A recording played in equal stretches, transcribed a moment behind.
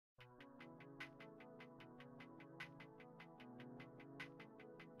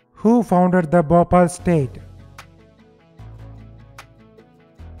Who founded the Bhopal State?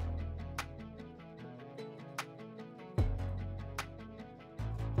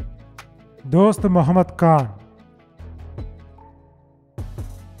 Dost Muhammad Khan.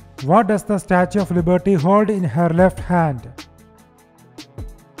 What does the Statue of Liberty hold in her left hand?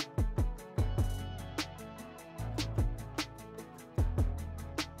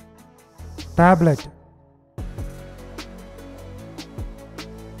 Tablet.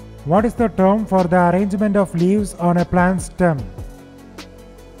 What is the term for the arrangement of leaves on a plant stem?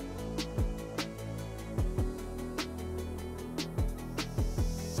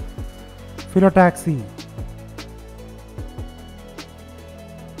 Phyllotaxy.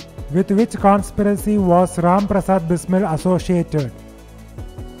 With which conspiracy was Ram Prasad Bismil associated?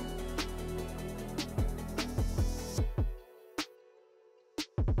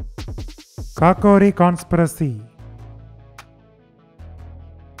 Kakori conspiracy.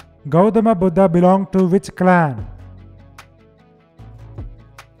 Gautama Buddha belonged to which clan?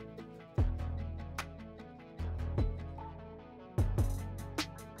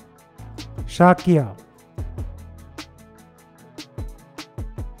 Shakya.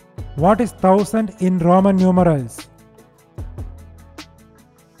 What is 1000 in Roman numerals?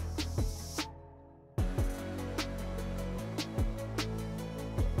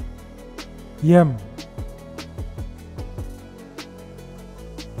 M.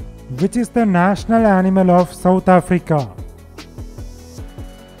 Which is the national animal of South Africa?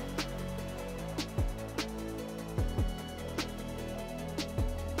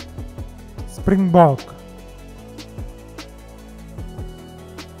 Springbok.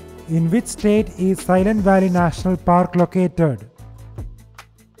 In which state is Silent Valley National Park located?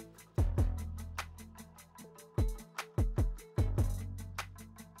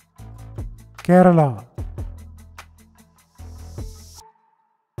 Kerala.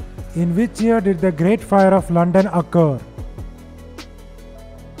 In which year did the Great Fire of London occur?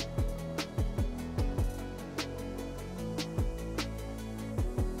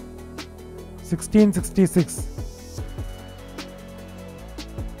 (1666).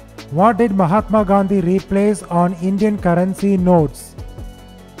 What did Mahatma Gandhi replace on Indian currency notes?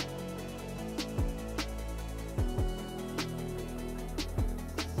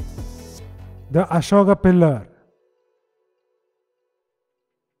 The Ashoka pillar.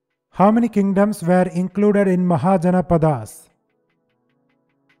 How many kingdoms were included in Mahajanapadas?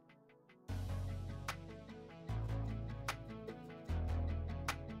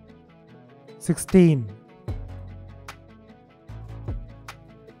 (16).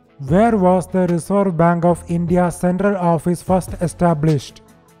 Where was the Reserve Bank of India's central office first established?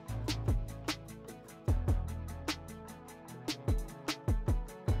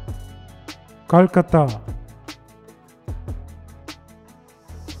 Kolkata.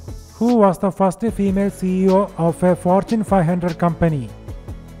 Who was the first female CEO of a Fortune 500 company?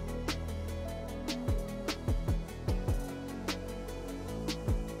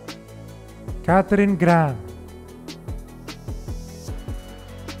 Katharine Graham.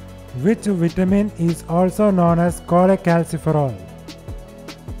 Which vitamin is also known as cholecalciferol?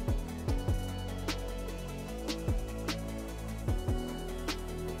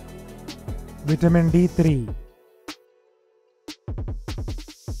 Vitamin D3.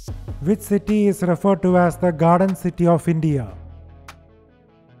 Which city is referred to as the Garden City of India?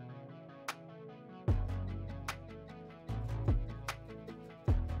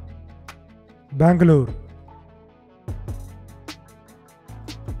 Bangalore.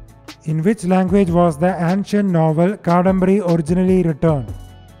 In which language was the ancient novel Kadambari originally written?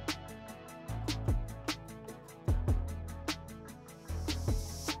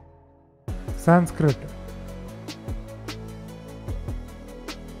 Sanskrit.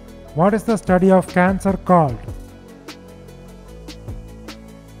 What is the study of cancer called?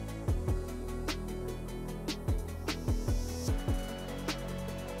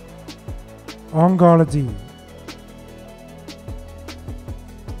 Oncology.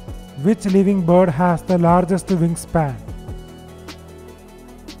 Which living bird has the largest wingspan?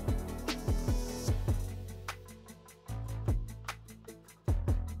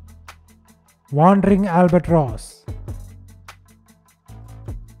 Wandering albatross.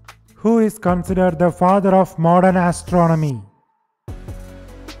 Who is considered the father of modern astronomy?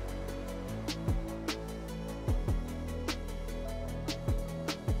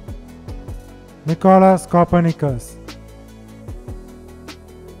 Nicolaus Copernicus.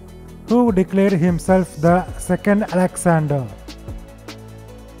 Who declared himself the second Alexander?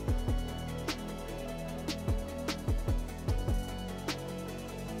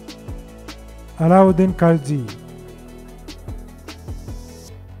 Alauddin Khalji.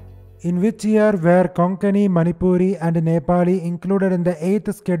 In which year were Konkani, Manipuri and Nepali included in the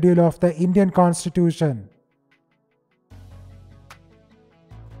 8th schedule of the Indian Constitution?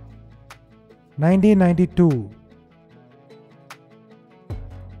 1992.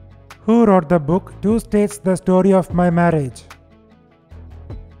 Who wrote the book Two States: The Story of My Marriage?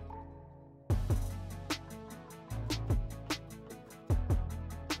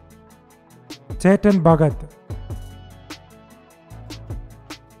 Chetan Bhagat.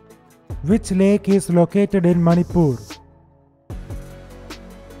 Which lake is located in Manipur?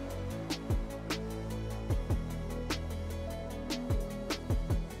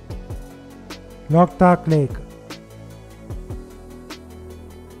 Loktak Lake.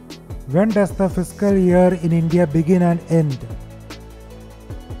 When does the fiscal year in India begin and end?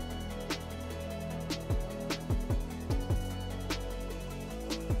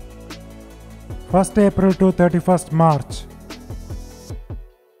 April 1 to 31st March.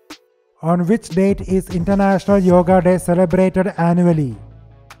 On which date is International Yoga Day celebrated annually?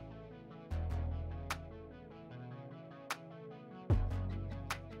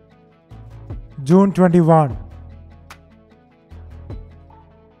 June 21.